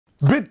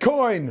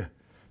Bitcoin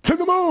to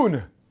the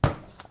moon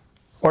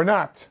or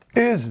not?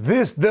 Is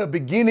this the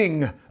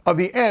beginning of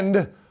the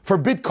end for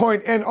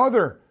Bitcoin and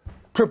other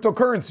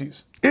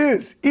cryptocurrencies?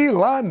 Is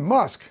Elon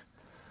Musk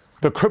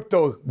the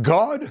crypto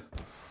god,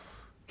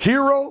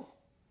 hero,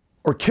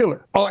 or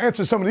killer? I'll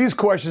answer some of these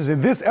questions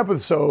in this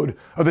episode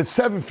of the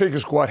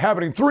 7-Figure Squad,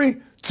 happening 3,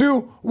 2,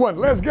 1.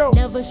 Let's go.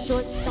 Never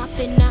short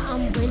stopping, now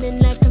I'm winning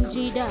like I'm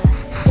Jada.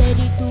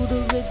 Steady through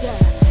the rigor,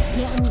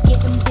 yeah, I'm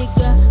getting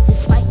bigger.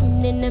 Was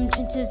fighting in them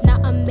trenches,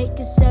 now I'm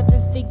making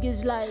 7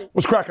 figures like.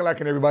 What's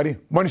crackin' everybody?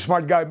 Money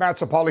Smart Guy Matt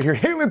Sapaula here,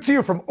 hailing to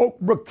you from Oak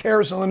Brook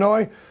Terrace,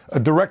 Illinois, a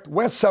direct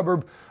west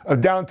suburb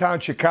of downtown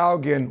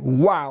Chicago. And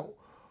wow,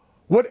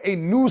 what a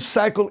news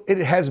cycle it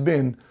has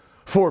been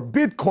for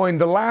Bitcoin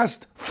the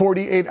last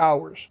 48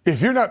 hours.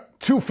 If you're not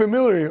too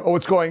familiar with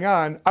what's going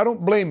on, I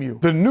don't blame you.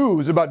 The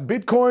news about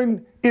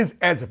Bitcoin is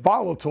as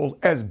volatile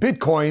as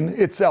Bitcoin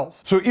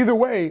itself. So either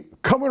way,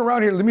 coming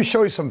around here, let me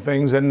show you some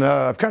things. And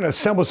I've kind of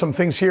assembled some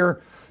things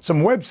here,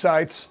 some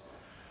websites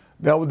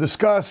that will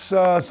discuss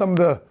some of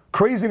the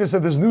craziness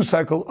of this news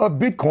cycle of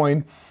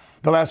Bitcoin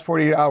the last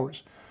 48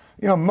 hours.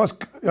 You know,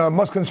 Musk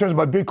concerns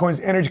about Bitcoin's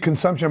energy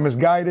consumption are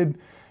misguided.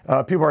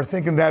 People are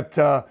thinking that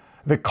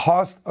the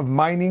cost of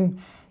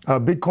mining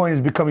Bitcoin is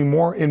becoming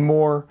more and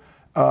more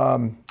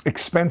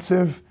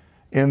expensive,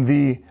 and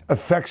the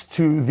effects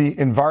to the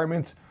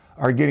environment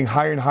are getting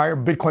higher and higher.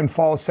 Bitcoin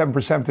falls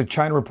 7% after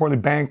China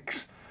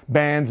reportedly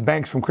bans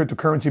banks from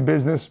cryptocurrency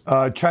business.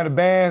 China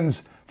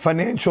bans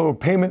financial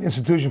payment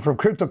institution from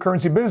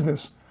cryptocurrency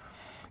business.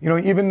 You know,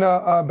 even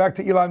back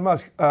to Elon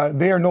Musk,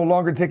 they are no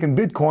longer taking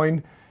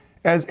Bitcoin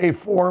as a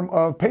form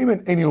of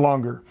payment any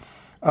longer.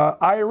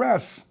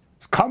 IRS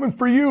is coming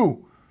for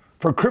you,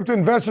 for crypto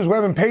investors who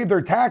haven't paid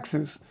their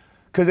taxes,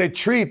 because they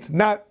treat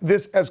not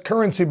this as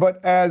currency,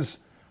 but as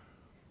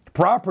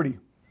property.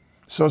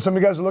 So some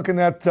of you guys are looking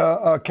at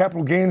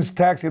capital gains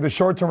tax, either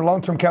short-term or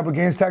long-term capital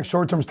gains tax.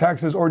 Short-term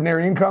tax is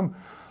ordinary income.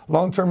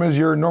 Long-term is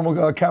your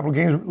normal capital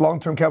gains,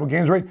 long-term capital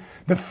gains rate.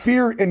 The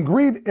fear and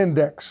greed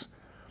index.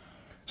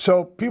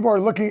 So people are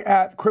looking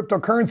at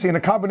cryptocurrency, and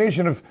a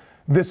combination of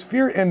this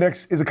fear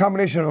index is a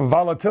combination of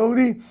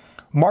volatility,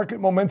 market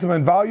momentum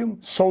and volume,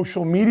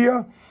 social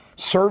media,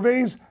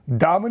 surveys,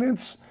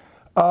 dominance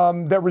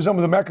that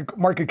resemble the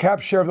market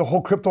cap share of the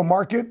whole crypto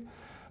market,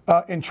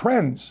 and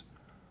trends.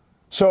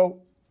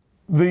 So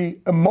the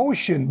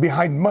emotion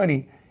behind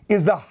money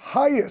is the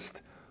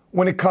highest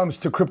when it comes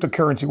to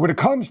cryptocurrency, when it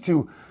comes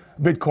to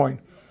Bitcoin.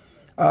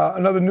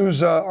 Another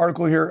news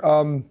article here.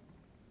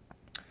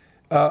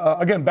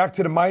 Again, back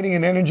to the mining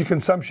and energy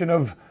consumption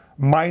of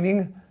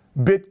mining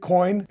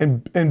Bitcoin.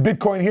 And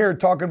Bitcoin here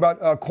talking about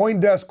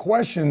CoinDesk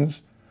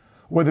questions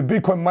whether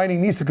Bitcoin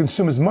mining needs to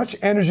consume as much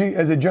energy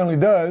as it generally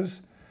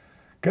does,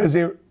 because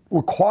it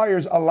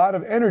requires a lot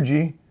of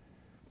energy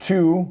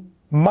to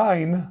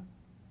mine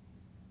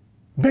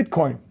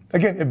Bitcoin.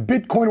 Again, if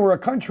Bitcoin were a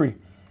country,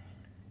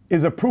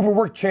 is a proof of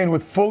work chain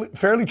with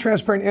fairly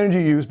transparent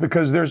energy use,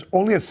 because there's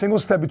only a single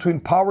step between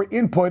power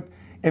input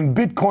and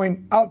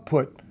Bitcoin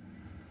output.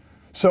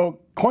 So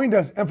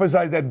CoinDesk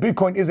emphasized that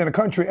Bitcoin isn't a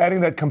country,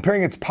 adding that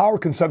comparing its power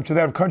consumption to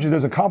that of a country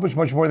doesn't accomplish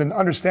much more than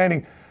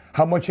understanding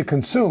how much it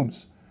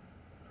consumes.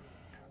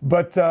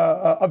 But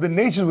of the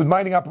nations with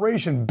mining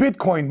operation,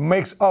 Bitcoin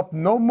makes up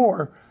no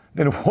more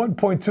than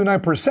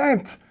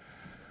 1.29%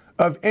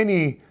 of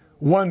any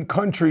one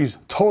country's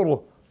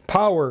total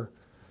power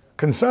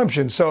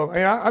consumption. So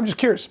I'm just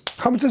curious,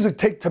 how much does it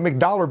take to make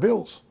dollar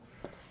bills?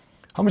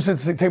 How much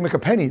does it take to make a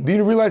penny? Do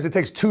you realize it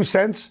takes 2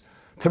 cents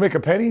to make a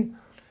penny?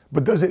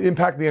 But does it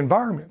impact the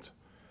environment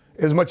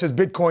as much as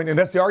Bitcoin? And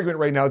that's the argument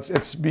right now.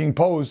 It's being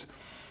posed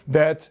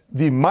that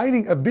the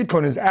mining of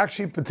Bitcoin is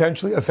actually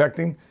potentially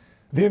affecting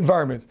the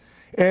environment.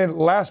 And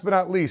last but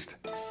not least,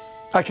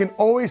 I can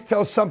always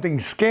tell something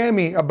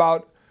scammy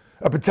about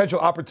a potential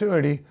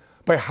opportunity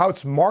by how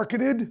it's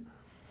marketed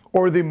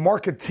or the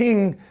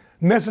marketing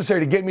necessary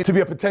to get me to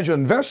be a potential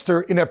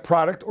investor in a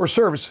product or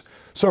service.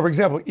 So for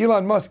example,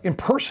 Elon Musk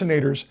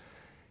impersonators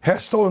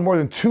has stolen more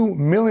than $2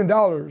 million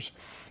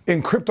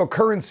in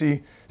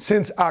cryptocurrency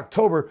since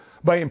October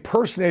by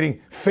impersonating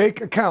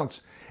fake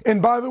accounts. And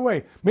by the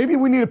way, maybe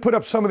we need to put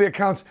up some of the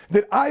accounts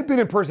that I've been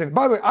impersonating.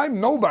 By the way, I'm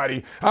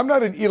nobody. I'm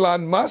not an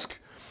Elon Musk.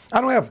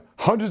 I don't have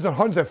hundreds and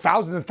hundreds of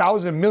thousands and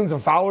thousands and millions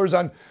of followers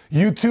on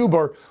YouTube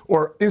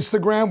or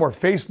Instagram or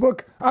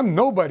Facebook. I'm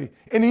nobody.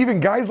 And even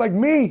guys like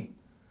me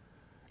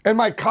and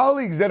my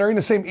colleagues that are in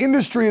the same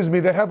industry as me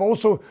that have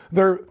also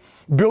their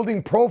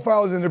building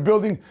profiles and they're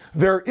building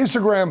their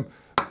Instagram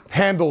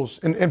handles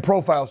and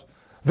profiles,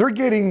 they're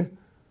getting,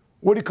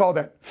 what do you call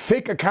that,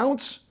 fake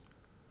accounts?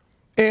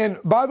 And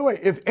by the way,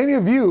 if any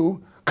of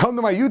you come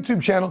to my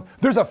YouTube channel,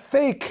 there's a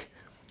fake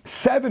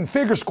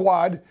 7-Figure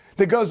Squad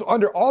that goes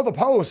under all the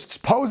posts,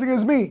 posing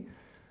as me,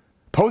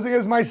 posing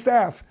as my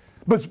staff.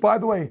 But by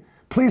the way,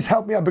 please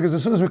help me out, because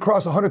as soon as we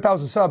cross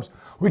 100,000 subs,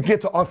 we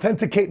get to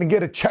authenticate and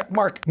get a check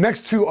mark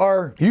next to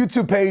our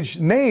YouTube page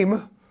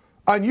name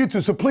on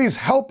YouTube. So please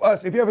help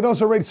us. If you haven't done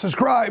so already,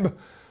 subscribe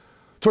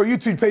to our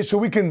YouTube page so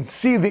we can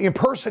see the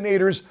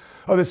impersonators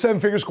of the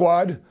 7-Figure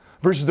Squad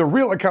versus the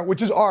real account,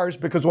 which is ours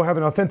because we'll have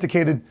an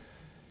authenticated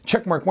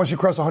check mark once you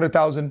cross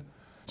 100,000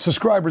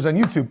 subscribers on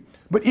YouTube.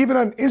 But even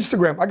on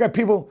Instagram, I got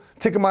people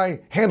taking my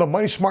handle,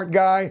 Money Smart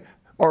Guy,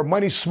 or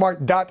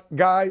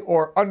moneysmart.guy,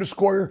 or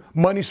underscore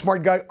Money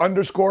Smart Guy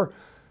underscore,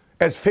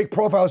 as fake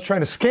profiles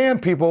trying to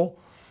scam people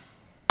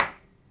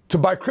to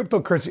buy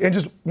cryptocurrency. And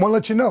just want to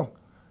let you know,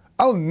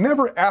 I'll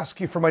never ask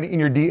you for money in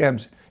your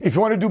DMs. If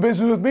you want to do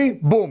business with me,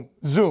 boom,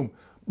 Zoom.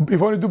 If you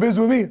want to do business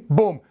with me,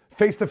 boom,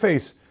 face to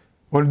face.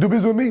 Want to do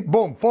business with me?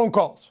 Boom, phone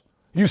calls.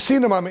 You've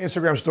seen them on my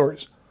Instagram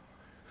stories.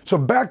 So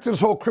back to this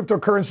whole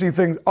cryptocurrency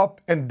thing,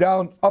 up and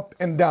down, up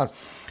and down.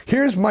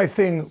 Here's my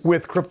thing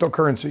with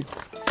cryptocurrency.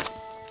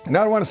 And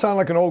I don't want to sound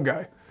like an old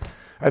guy.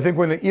 I think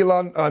when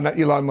not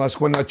Elon Musk,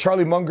 when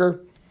Charlie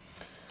Munger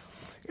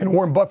and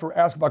Warren Buffett were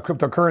asked about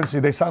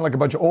cryptocurrency, they sound like a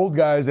bunch of old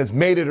guys that's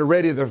made it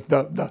already.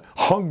 The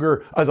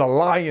hunger as a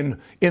lion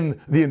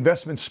in the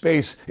investment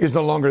space is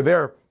no longer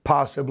there,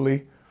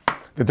 possibly.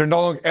 That they're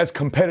no longer as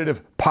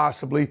competitive,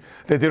 possibly.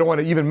 That they don't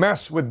want to even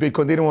mess with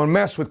Bitcoin. They don't want to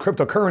mess with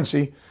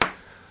cryptocurrency.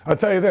 I'll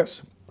tell you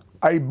this.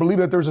 I believe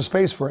that there's a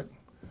space for it.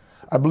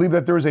 I believe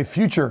that there is a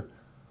future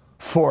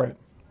for it.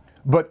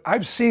 But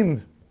I've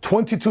seen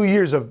 22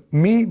 years of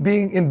me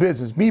being in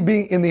business, me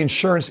being in the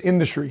insurance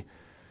industry.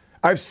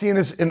 I've seen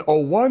this in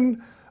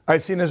 01,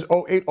 I've seen this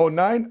 08,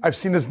 09, I've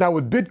seen this now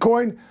with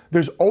Bitcoin.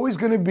 There's always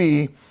going to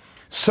be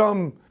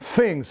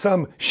something,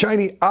 some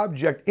shiny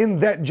object in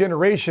that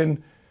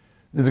generation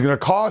that's going to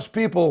cause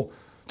people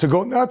to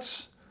go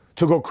nuts,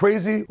 to go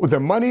crazy with their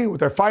money, with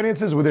their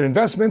finances, with their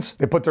investments.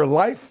 They put their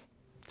life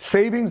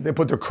savings, they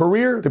put their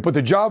career, they put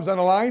their jobs on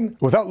the line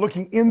without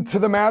looking into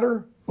the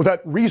matter,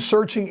 without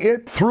researching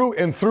it through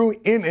and through,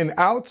 in and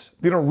out.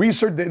 They don't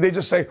research, they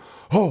just say,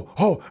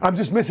 oh, I'm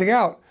just missing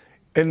out.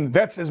 And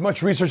that's as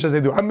much research as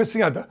they do. I'm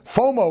missing out. The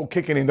FOMO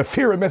kicking in, the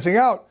fear of missing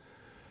out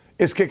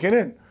is kicking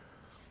in.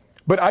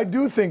 But I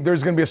do think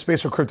there's going to be a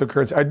space for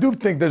cryptocurrency. I do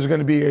think there's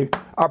going to be an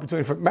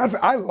opportunity for, matter of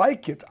fact, I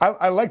like it.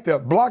 I like the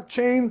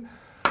blockchain.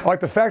 I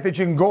like the fact that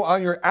you can go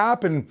on your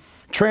app and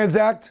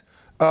transact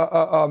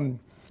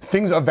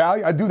things of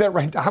value. I do that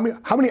right now. How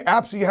many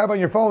apps do you have on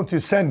your phone to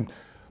send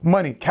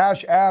money?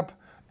 Cash App,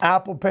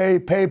 Apple Pay,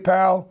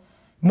 PayPal,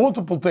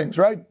 multiple things,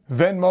 right?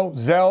 Venmo,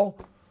 Zelle,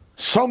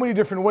 so many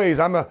different ways.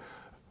 I'm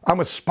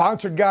a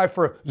sponsored guy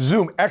for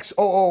Zoom,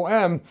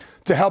 XOOM,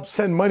 to help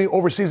send money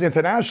overseas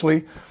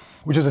internationally,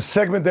 which is a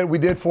segment that we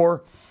did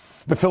for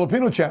the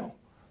Filipino channel.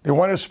 They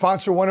wanted to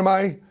sponsor one of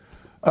my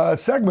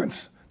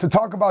segments to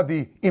talk about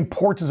the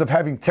importance of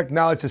having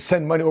technology to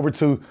send money over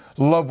to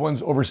loved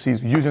ones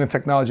overseas using a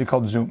technology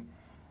called Zoom.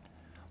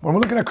 When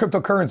we're looking at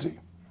cryptocurrency,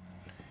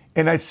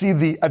 and I see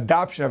the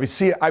adoption of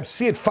it, I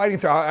see it fighting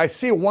through, I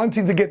see it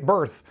wanting to get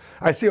birth,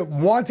 I see it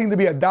wanting to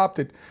be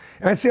adopted,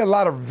 and I see a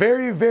lot of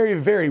very, very,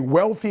 very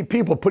wealthy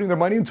people putting their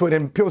money into it,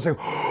 and people saying,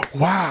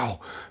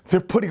 wow,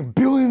 they're putting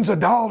billions of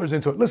dollars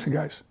into it. Listen,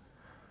 guys,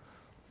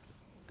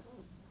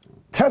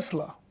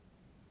 Tesla,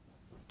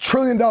 $1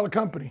 trillion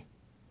company.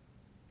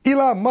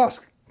 Elon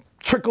Musk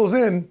trickles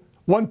in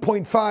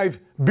 $1.5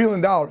 billion.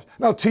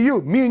 Now, to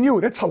you, me and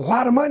you, that's a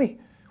lot of money.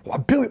 Well,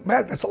 $1 billion,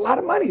 man, that's a lot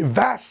of money.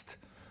 Vast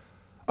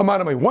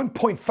amount of money.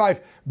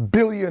 $1.5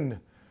 billion.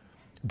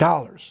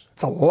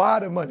 It's a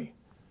lot of money.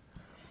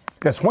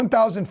 That's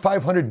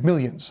 1,500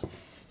 millions.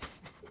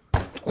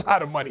 A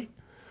lot of money.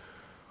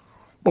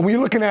 But when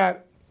you're looking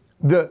at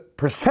the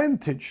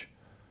percentage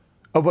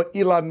of what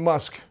Elon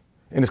Musk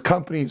and his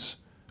companies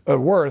are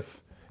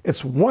worth,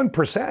 it's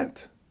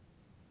 1%.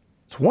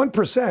 It's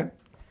 1%.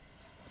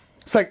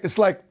 It's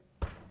like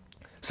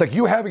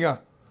you having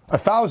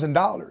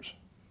 $1,000,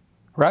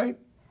 right?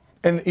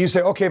 And you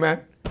say, okay,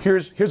 man,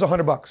 here's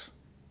 $100.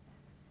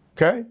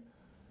 Okay?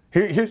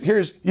 You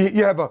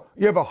have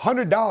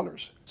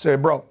 $100. Say,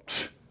 bro,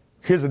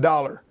 here's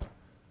 $1.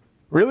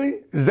 Really?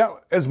 Is that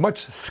as much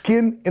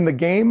skin in the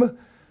game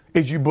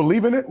as you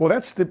believe in it? Well,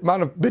 that's the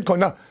amount of Bitcoin.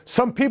 Now,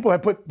 some people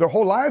have put their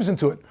whole lives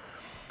into it.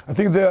 I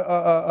think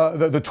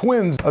the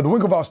twins, the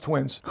Winklevoss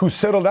twins, who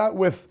settled out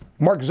with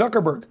Mark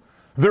Zuckerberg,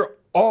 they're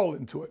all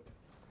into it.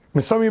 I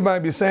mean, some of you might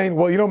be saying,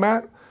 well, you know,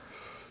 Matt,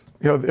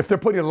 if they're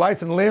putting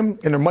life and limb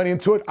and their money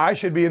into it, I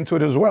should be into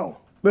it as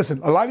well.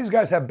 Listen, a lot of these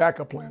guys have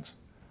backup plans.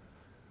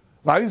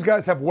 A lot of these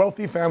guys have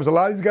wealthy families. A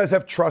lot of these guys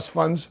have trust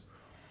funds.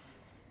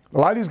 A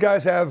lot of these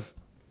guys have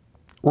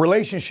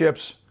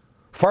relationships,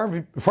 far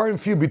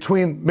and few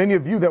between many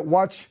of you that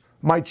watch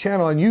my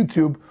channel on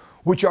YouTube,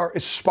 which are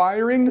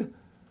aspiring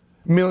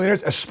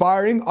millionaires,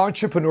 aspiring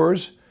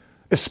entrepreneurs,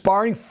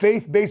 aspiring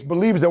faith-based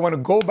believers that want to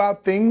go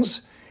about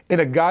things in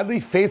a godly,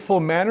 faithful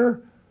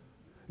manner.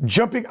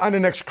 Jumping on the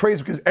next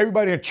craze because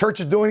everybody in a church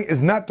is doing it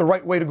is not the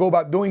right way to go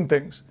about doing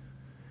things.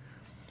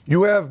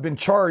 You have been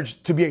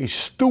charged to be a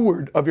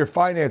steward of your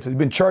finances. You've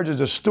been charged as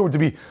a steward to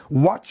be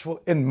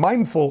watchful and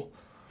mindful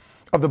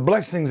of the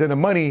blessings and the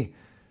money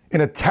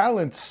and the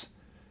talents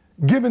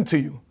given to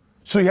you.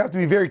 So you have to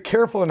be very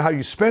careful in how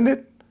you spend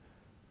it,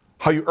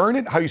 how you earn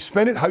it, how you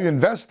spend it, how you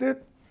invest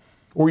it,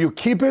 where you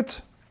keep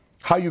it,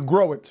 how you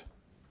grow it.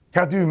 You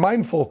have to be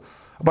mindful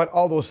about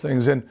all those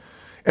things. And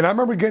I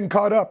remember getting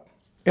caught up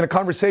in a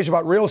conversation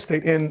about real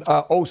estate in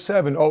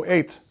 07,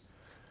 08.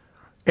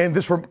 And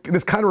this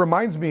kind of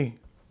reminds me,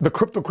 the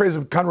crypto craze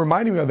kind of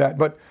reminded me of that,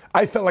 but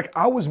I felt like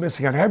I was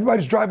missing out.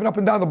 Everybody's driving up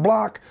and down the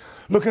block,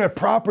 looking at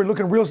property,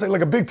 looking at real estate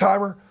like a big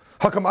timer.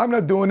 How come I'm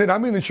not doing it?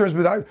 I'm in the insurance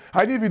business.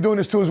 I need to be doing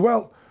this too as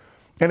well.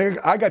 And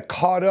I got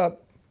caught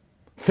up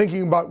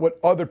thinking about what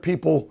other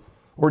people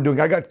were doing.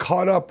 I got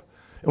caught up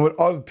in what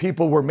other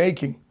people were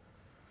making.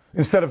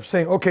 Instead of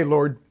saying, okay,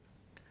 Lord,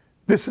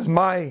 this is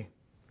my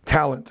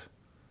talent.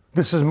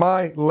 This is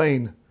my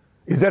lane.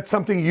 Is that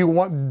something you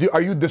want?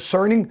 Are you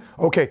discerning?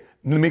 Okay,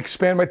 let me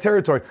expand my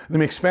territory. Let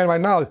me expand my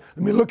knowledge.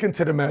 Let me look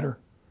into the matter.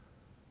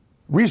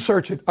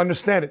 Research it,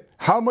 understand it.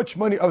 How much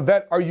money of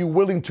that are you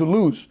willing to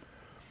lose?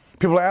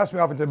 People ask me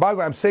often, say, by the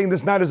way, I'm saying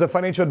this not as a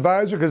financial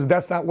advisor because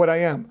that's not what I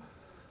am.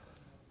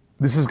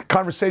 This is a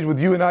conversation with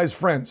you and I as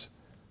friends.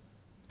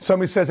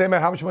 Somebody says, hey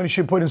man, how much money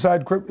should you put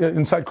inside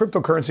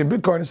cryptocurrency and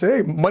Bitcoin? And say,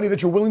 hey, money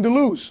that you're willing to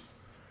lose.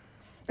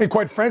 And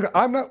quite frankly,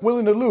 I'm not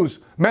willing to lose.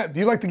 Matt, do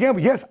you like to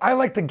gamble? Yes, I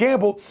like to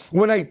gamble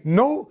when I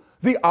know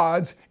the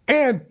odds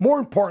and, more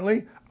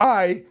importantly,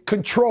 I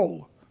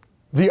control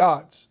the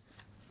odds.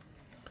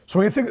 So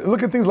when you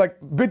look at things like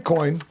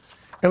Bitcoin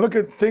and look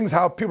at things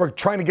how people are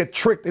trying to get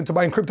tricked into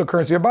buying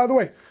cryptocurrency. And by the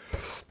way,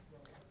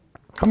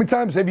 how many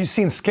times have you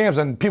seen scams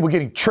on people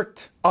getting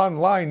tricked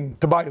online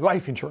to buy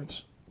life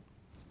insurance?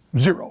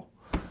 Zero.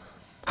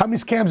 How many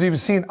scams have you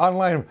seen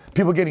online of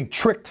people getting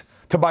tricked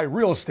to buy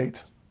real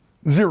estate?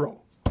 Zero.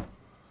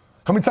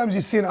 How many times have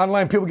you seen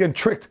online people getting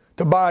tricked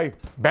to buy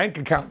bank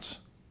accounts?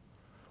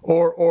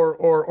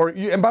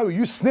 And by the way,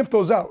 you sniff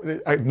those out.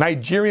 A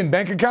Nigerian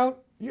bank account?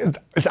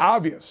 It's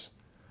obvious.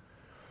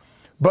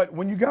 But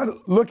when you got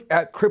to look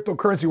at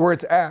cryptocurrency where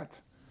it's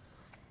at,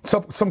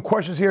 some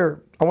questions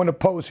here I want to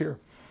pose here.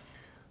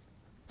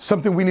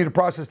 Something we need to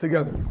process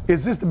together.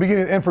 Is this the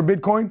beginning and end for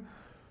Bitcoin?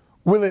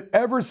 Will it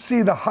ever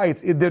see the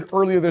heights it did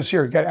earlier this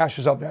year? You got to ask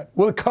yourself that.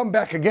 Will it come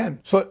back again?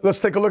 So let's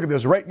take a look at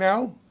this. Right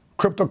now,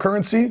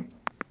 cryptocurrency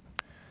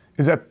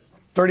is at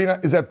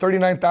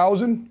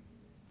 39,000,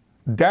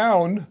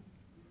 down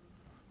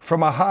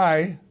from a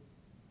high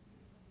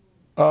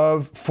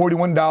of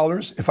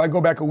 $41. If I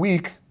go back a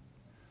week,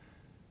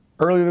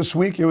 earlier this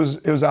week it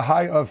was a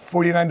high of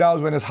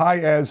 $49, went as high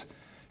as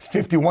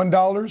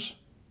 $51.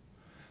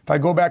 If I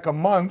go back a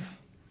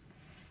month,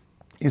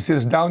 you see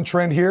this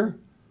downtrend here,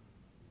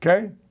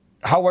 okay?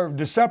 However,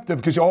 deceptive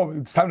because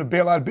it's time to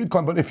bail out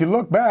Bitcoin. But if you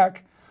look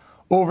back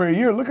over a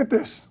year, look at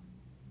this.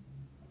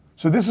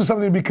 So this is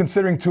something to be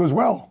considering too as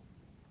well.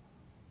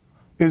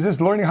 Is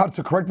this learning how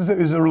to correct this?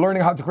 Is it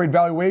learning how to create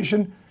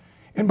valuation?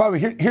 And by the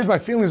way, here's my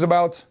feelings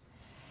about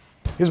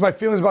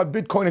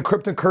Bitcoin and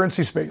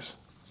cryptocurrency space.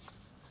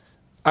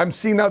 I'm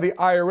seeing now the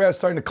IRS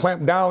starting to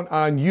clamp down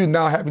on you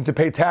now having to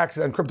pay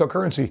taxes on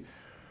cryptocurrency.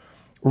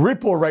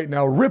 Ripple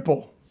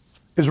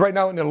is right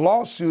now in a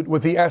lawsuit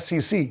with the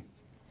SEC.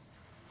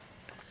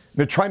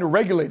 They're trying to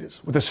regulate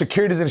this with the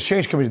Securities and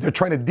Exchange Commission. They're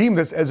trying to deem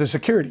this as a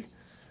security.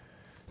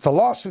 It's a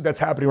lawsuit that's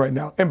happening right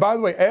now. And by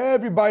the way,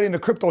 everybody in the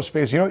crypto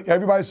space, you know,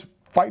 everybody's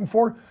fighting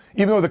for,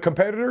 even though the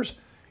competitors,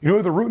 you know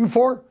what they're rooting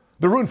for?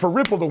 They're rooting for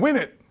Ripple to win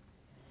it.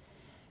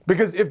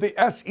 Because if the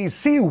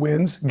SEC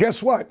wins,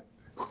 guess what?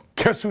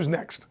 Guess who's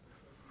next?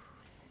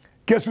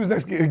 Guess who's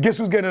next? Guess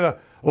who's getting a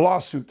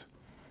lawsuit?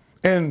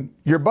 And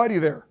your buddy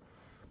there,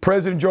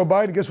 President Joe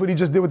Biden, guess what he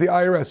just did with the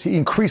IRS? He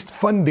increased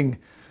funding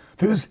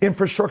through this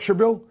infrastructure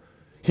bill.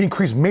 He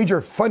increased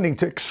major funding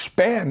to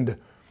expand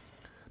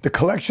the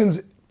collections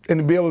and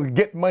to be able to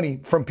get money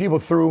from people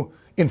through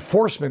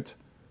enforcement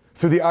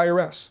through the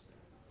IRS.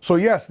 So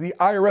yes, the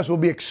IRS will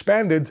be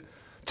expanded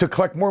to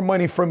collect more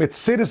money from its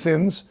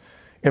citizens,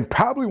 and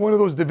probably one of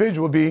those divisions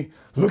will be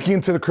looking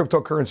into the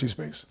cryptocurrency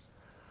space.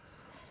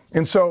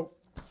 And so,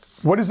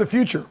 what is the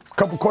future? A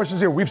couple questions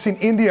here. We've seen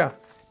India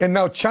and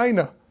now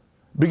China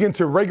begin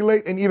to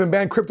regulate and even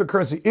ban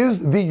cryptocurrency.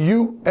 Is the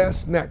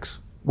U.S. next?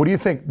 What do you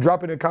think?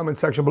 Drop it in the comment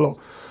section below.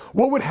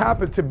 What would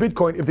happen to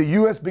Bitcoin if the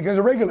U.S. begins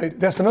to regulate it?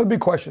 That's another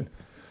big question.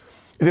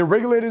 If they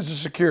regulate it as a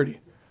security,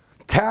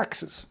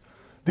 taxes,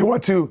 they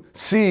want to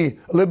see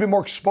a little bit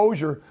more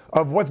exposure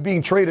of what's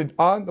being traded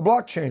on the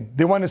blockchain.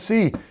 They want to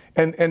see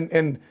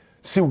and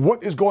see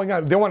what is going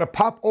on. They want to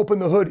pop open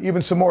the hood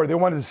even some more. They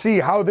want to see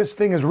how this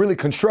thing is really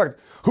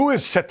constructed. Who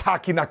is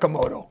Satoshi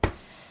Nakamoto,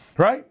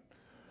 right?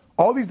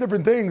 All these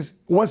different things,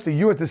 once the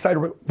U.S.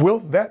 decided, will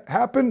that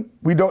happen?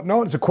 We don't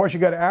know. It's a question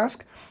you got to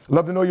ask. I'd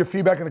love to know your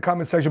feedback in the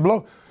comment section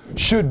below.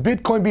 Should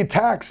Bitcoin be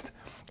taxed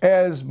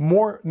as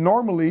more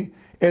normally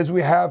as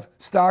we have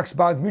stocks,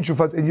 bonds, mutual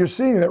funds? And you're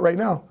seeing that right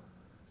now.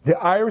 The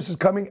IRS is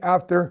coming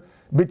after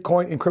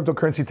Bitcoin and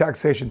cryptocurrency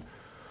taxation.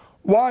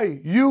 Why?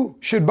 You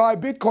should buy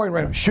Bitcoin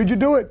right now. Should you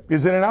do it?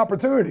 Is it an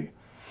opportunity?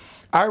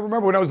 I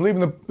remember when I was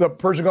leaving the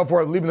Persian Gulf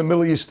War, I was leaving the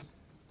Middle East,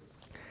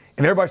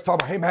 and everybody's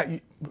talking about, hey,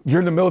 Matt, you're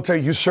in the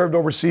military, you served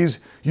overseas,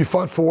 you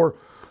fought for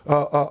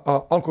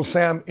Uncle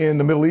Sam in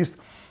the Middle East.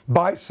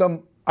 Buy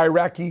some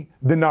Iraqi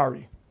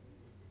dinari.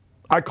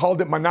 I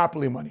called it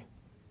monopoly money.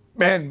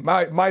 Man,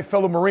 my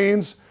fellow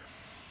Marines,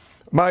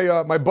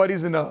 my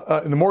buddies in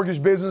the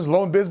mortgage business,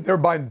 loan business, they were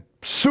buying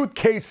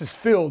suitcases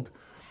filled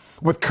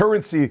with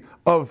currency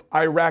of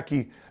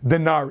Iraqi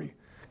dinari.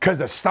 Because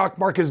the stock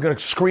market is going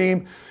to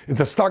scream, if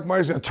the stock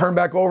market is going to turn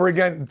back over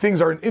again,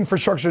 things are in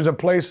infrastructures in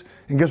place,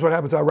 and guess what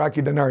happened to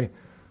Iraqi dinari?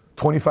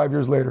 25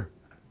 years later,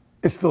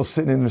 it's still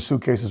sitting in the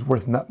suitcases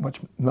worth not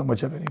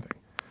much of anything.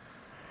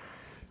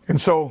 And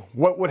so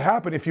what would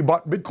happen if you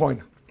bought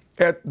Bitcoin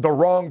at the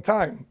wrong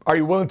time? Are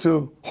you willing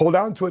to hold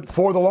on to it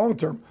for the long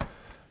term?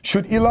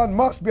 Should Elon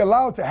Musk be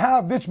allowed to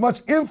have this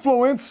much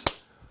influence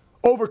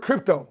over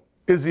crypto?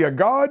 Is he a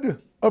god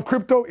of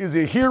crypto? Is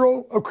he a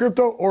hero of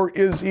crypto? Or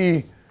is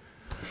he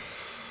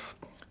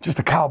just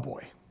a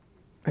cowboy?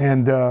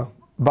 And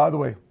by the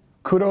way,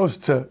 kudos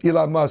to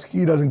Elon Musk.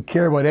 He doesn't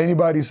care what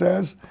anybody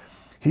says.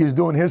 He's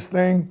doing his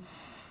thing.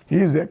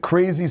 He's that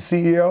crazy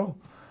CEO.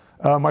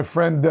 My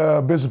friend,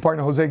 business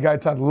partner Jose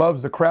Gaitan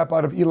loves the crap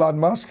out of Elon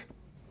Musk.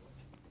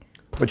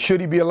 But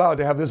should he be allowed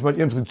to have this much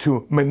influence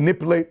to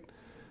manipulate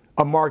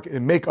a market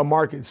and make a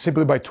market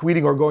simply by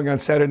tweeting or going on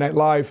Saturday Night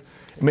Live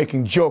and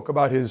making joke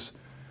about his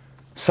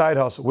side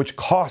hustle, which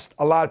cost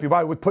a lot of people?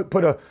 I would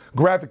put a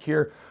graphic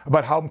here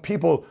about how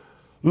people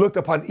looked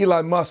upon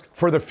Elon Musk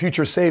for their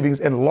future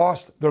savings and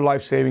lost their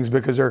life savings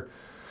because they're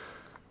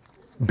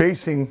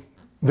basing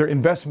their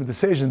investment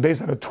decisions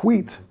based on a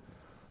tweet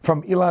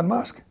from Elon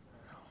Musk.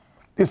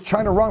 Is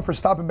China wrong for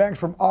stopping banks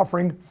from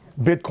offering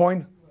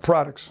Bitcoin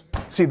products?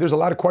 See, there's a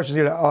lot of questions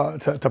here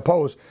to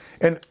pose.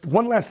 And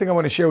one last thing I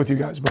want to share with you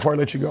guys before I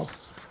let you go.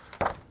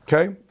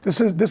 Okay,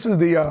 this is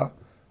the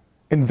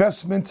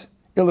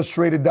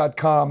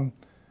investmentillustrated.com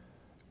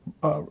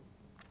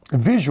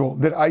visual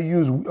that I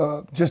use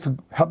just to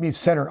help me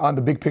center on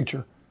the big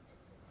picture.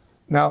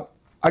 Now,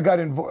 I got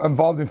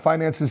involved in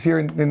finances here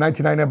in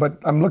 1999, but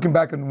I'm looking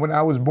back at when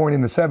I was born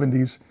in the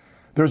 70s.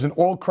 There's an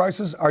oil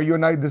crisis.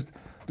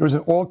 There's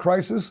an oil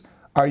crisis.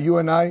 Are you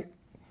and I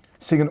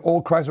seeing an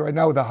oil crisis right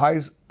now with the high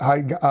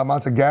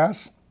amounts of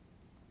gas?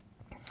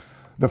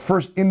 The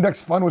first index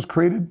fund was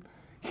created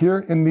here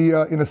in the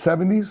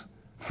 70s.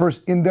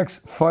 First index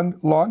fund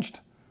launched.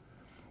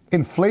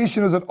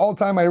 Inflation is at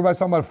all-time high. Everybody's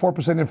talking about a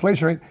 4%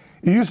 inflation rate.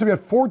 It used to be at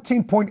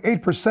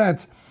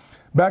 14.8%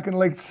 back in the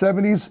late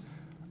 70s,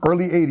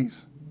 early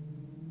 80s.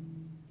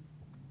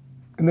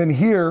 And then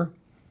here,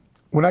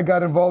 when I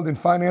got involved in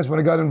finance, when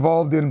I got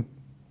involved in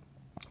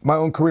my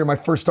own career, my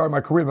first start of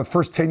my career, my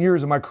first 10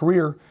 years of my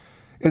career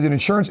as an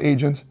insurance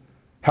agent,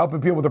 helping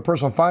people with their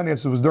personal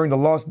finances was during the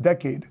lost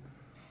decade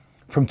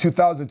from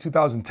 2000 to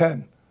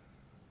 2010,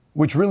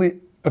 which really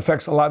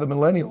affects a lot of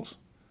millennials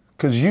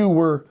because you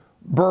were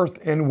birthed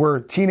and were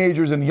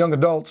teenagers and young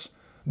adults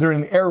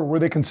during an era where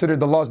they considered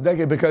the lost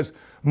decade because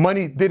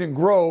money didn't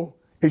grow,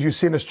 as you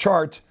see in this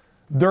chart,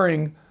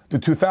 during the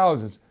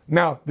 2000s.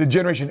 Now, the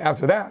generation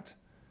after that,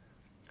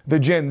 the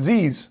Gen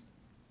Zs,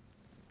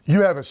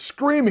 you have a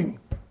screaming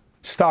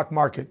stock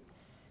market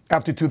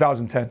after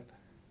 2010,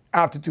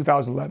 after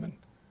 2011.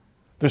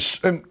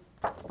 Listen,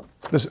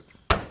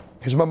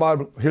 here's my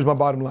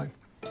bottom line.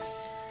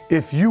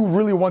 If you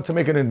really want to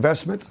make an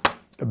investment,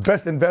 the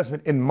best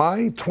investment in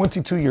my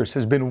 22 years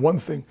has been one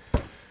thing.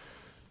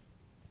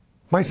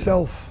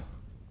 Myself.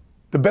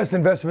 The best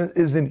investment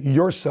is in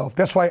yourself.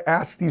 That's why I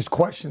ask these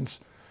questions.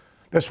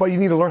 That's why you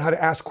need to learn how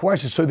to ask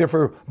questions. So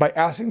therefore, by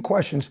asking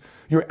questions,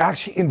 you're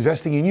actually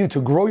investing in you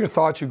to grow your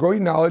thoughts, to grow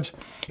your knowledge,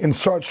 and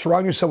start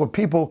surrounding yourself with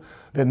people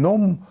that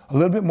know a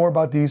little bit more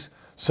about these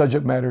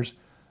subject matters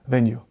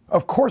than you.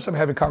 Of course I'm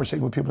having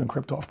conversations with people in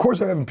crypto. Of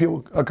course I'm having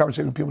a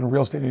conversation with people in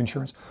real estate and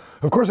insurance.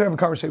 Of course I have a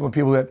conversation with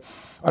people that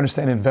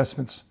understand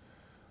investments.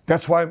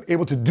 That's why I'm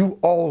able to do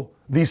all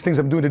these things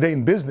I'm doing today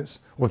in business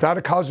without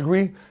a college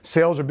degree,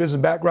 sales or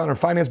business background or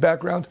finance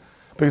background,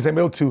 because I'm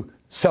able to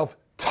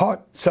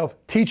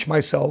self-teach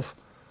myself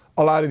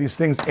a lot of these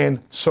things,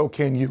 and so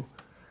can you.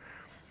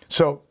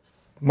 So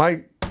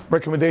my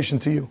recommendation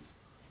to you,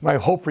 my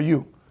hope for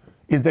you,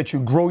 is that you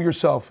grow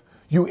yourself.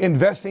 You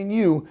invest in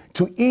you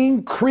to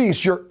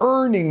increase your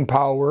earning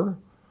power,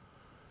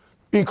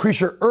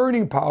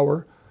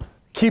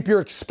 keep your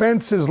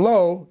expenses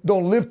low,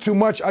 don't live too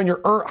much on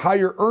your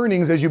higher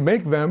earnings as you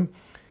make them,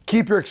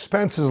 keep your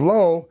expenses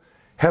low,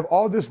 have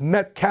all this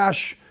net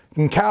cash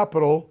and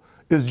capital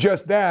is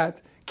just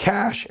that,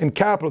 cash and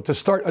capital to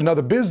start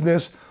another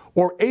business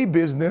or a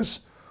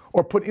business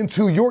or put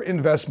into your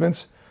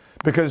investments,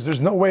 because there's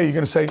no way you're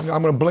going to say,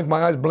 I'm going to blink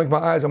my eyes,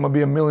 I'm going to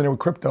be a millionaire with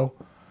crypto.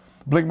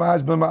 Blink my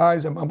eyes,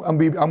 I'm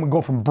going to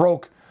go from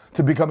broke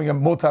to becoming a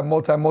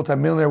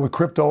multi-millionaire with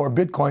crypto or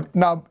Bitcoin.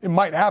 Now, it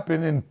might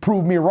happen and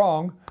prove me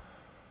wrong,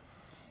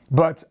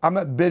 but I'm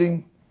not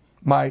bidding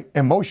my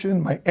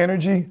emotion, my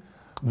energy,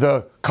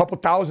 the couple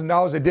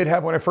 $1,000s I did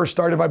have when I first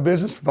started my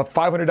business, about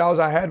 $500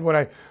 I had when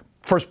I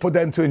first put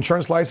that into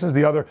insurance license,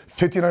 the other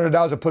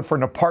 $1,500 I put for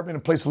an apartment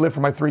and a place to live for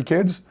my 3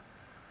 kids.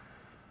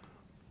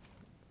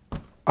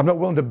 I'm not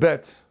willing to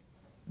bet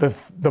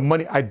the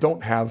money I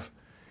don't have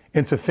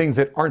into things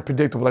that aren't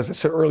predictable. As I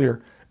said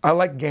earlier, I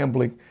like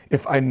gambling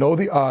if I know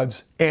the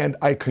odds and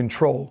I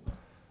control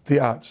the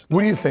odds.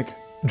 What do you think?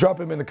 Drop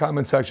them in the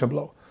comment section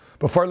below.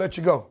 Before I let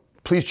you go,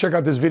 please check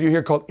out this video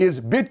here called Is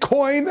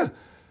Bitcoin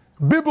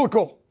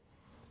Biblical?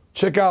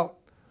 check out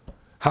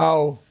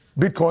how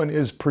Bitcoin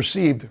is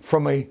perceived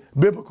from a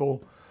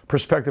biblical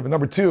perspective. And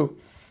number two,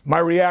 my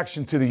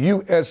reaction to the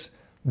US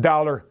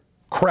dollar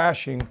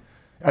crashing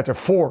after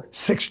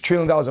 $6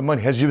 trillion of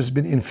money has just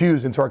been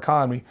infused into our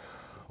economy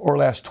over the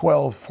last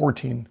 12,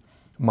 14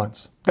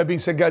 months. That being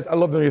said, guys, I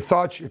love to know your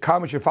thoughts, your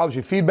comments, your follows,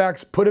 your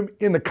feedbacks. Put them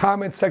in the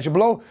comment section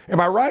below. Am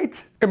I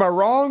right? Am I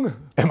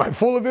wrong? Am I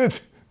full of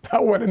it? I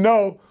want to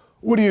know.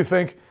 What do you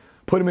think?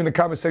 Put them in the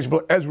comment section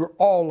below as we're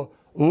all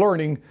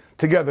learning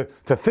together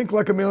to think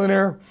like a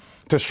millionaire,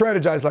 to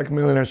strategize like a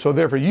millionaire, so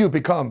therefore you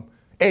become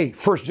a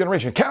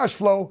first-generation cash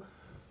flow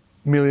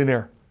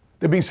millionaire.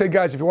 That being said,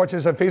 guys, if you're watching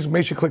this on Facebook,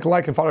 make sure you click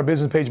like and follow our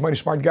business page, Money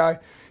Smart Guy.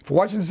 If you're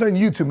watching this on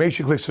YouTube, make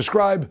sure you click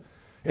subscribe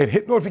and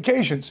hit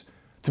notifications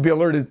to be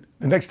alerted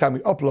the next time we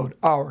upload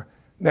our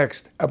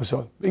next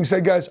episode. Being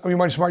said, guys, I'm your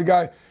Money Smart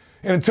Guy.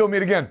 And until we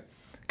meet again,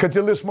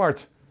 continue to live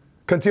smart,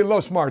 continue to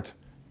love smart,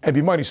 and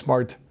be money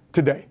smart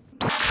today.